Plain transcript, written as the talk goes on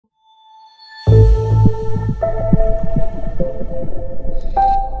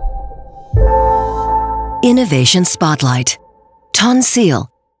Innovation Spotlight. Tonsil,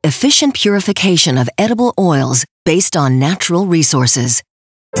 efficient purification of edible oils based on natural resources.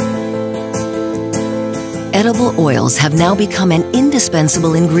 Edible oils have now become an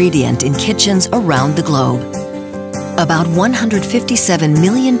indispensable ingredient in kitchens around the globe. About 157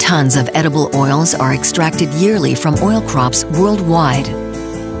 million tons of edible oils are extracted yearly from oil crops worldwide.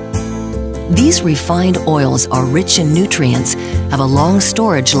 These refined oils are rich in nutrients, have a long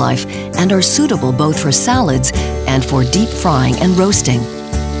storage life, and are suitable both for salads and for deep frying and roasting.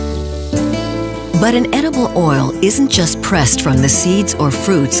 But an edible oil isn't just pressed from the seeds or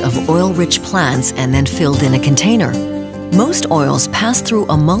fruits of oil-rich plants and then filled in a container. Most oils pass through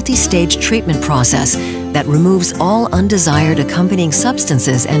a multi-stage treatment process that removes all undesired accompanying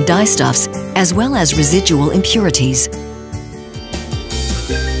substances and dyestuffs, as well as residual impurities.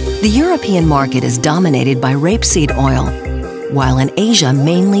 The European market is dominated by rapeseed oil, while in Asia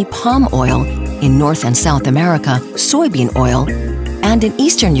mainly palm oil, in North and South America soybean oil, and in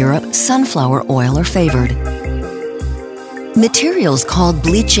Eastern Europe sunflower oil are favored. Materials called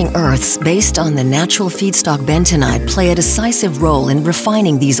bleaching earths based on the natural feedstock bentonite play a decisive role in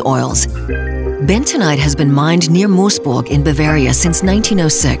refining these oils. Bentonite has been mined near Moosburg in Bavaria since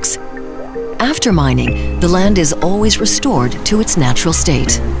 1906. After mining, the land is always restored to its natural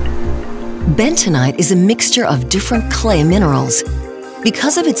state. Bentonite is a mixture of different clay minerals.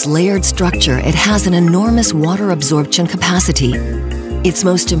 Because of its layered structure, it has an enormous water absorption capacity. Its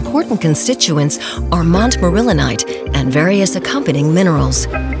most important constituents are montmorillonite and various accompanying minerals.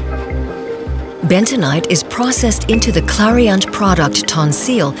 Bentonite is processed into the Clariant product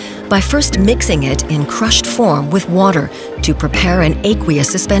Tonsil by first mixing it in crushed form with water to prepare an aqueous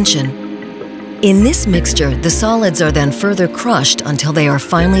suspension. In this mixture, the solids are then further crushed until they are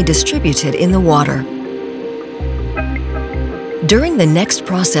finally distributed in the water. During the next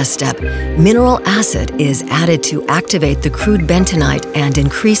process step, mineral acid is added to activate the crude bentonite and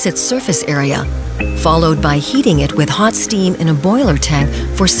increase its surface area, followed by heating it with hot steam in a boiler tank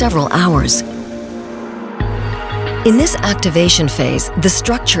for several hours. In this activation phase, the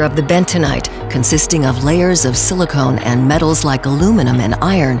structure of the bentonite, consisting of layers of silicone and metals like aluminum and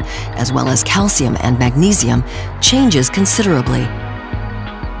iron, as well as calcium and magnesium, changes considerably.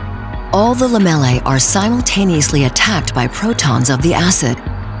 All the lamellae are simultaneously attacked by protons of the acid.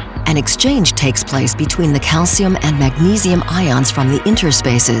 An exchange takes place between the calcium and magnesium ions from the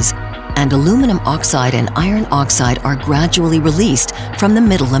interspaces, and aluminum oxide and iron oxide are gradually released from the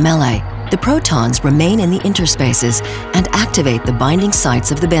middle lamellae. The protons remain in the interspaces and activate the binding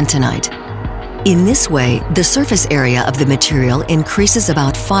sites of the bentonite. In this way, the surface area of the material increases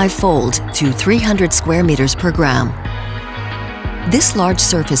about five-fold to 300 square meters per gram. This large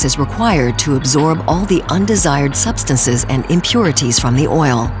surface is required to absorb all the undesired substances and impurities from the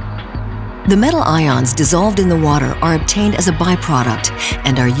oil. The metal ions dissolved in the water are obtained as a byproduct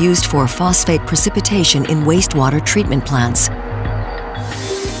and are used for phosphate precipitation in wastewater treatment plants.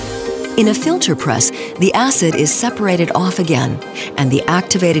 In a filter press, the acid is separated off again, and the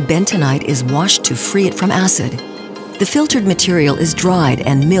activated bentonite is washed to free it from acid. The filtered material is dried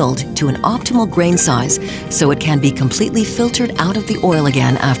and milled to an optimal grain size so it can be completely filtered out of the oil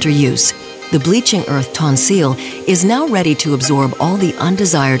again after use. The bleaching earth Tonsil is now ready to absorb all the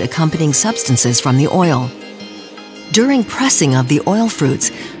undesired accompanying substances from the oil. During pressing of the oil fruits,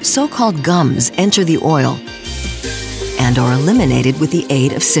 so-called gums enter the oil and are eliminated with the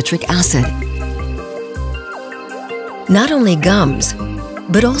aid of citric acid. Not only gums,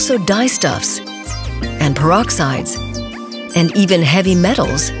 but also dyestuffs and peroxides, and even heavy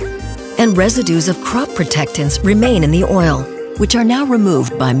metals and residues of crop protectants remain in the oil, which are now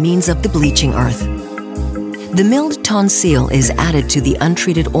removed by means of the bleaching earth. The milled Tonsil is added to the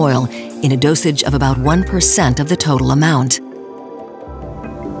untreated oil in a dosage of about 1% of the total amount.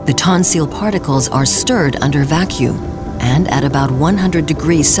 The Tonsil particles are stirred under vacuum and at about 100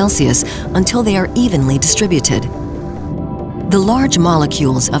 degrees Celsius until they are evenly distributed. The large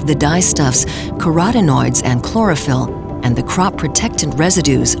molecules of the dyestuffs, carotenoids, and chlorophyll, and the crop protectant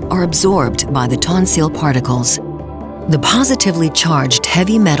residues are absorbed by the Tonsil particles. The positively charged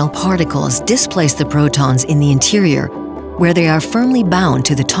heavy metal particles displace the protons in the interior, where they are firmly bound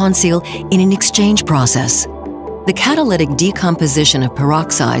to the Tonsil in an exchange process. The catalytic decomposition of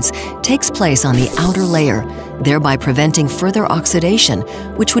peroxides takes place on the outer layer, thereby preventing further oxidation,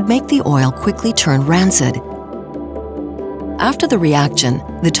 which would make the oil quickly turn rancid. After the reaction,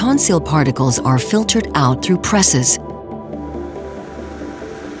 the Tonsil particles are filtered out through presses.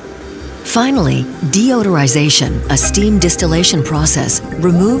 Finally, deodorization, a steam distillation process,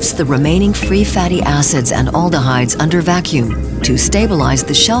 removes the remaining free fatty acids and aldehydes under vacuum to stabilize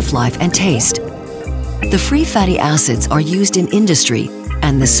the shelf life and taste. The free fatty acids are used in industry,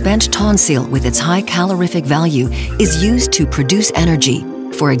 and the spent tonsil with its high calorific value is used to produce energy,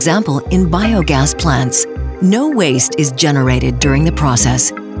 for example in biogas plants. No waste is generated during the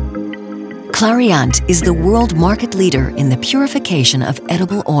process. Clariant is the world market leader in the purification of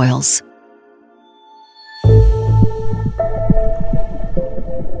edible oils.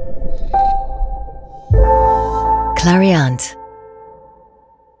 Clariant.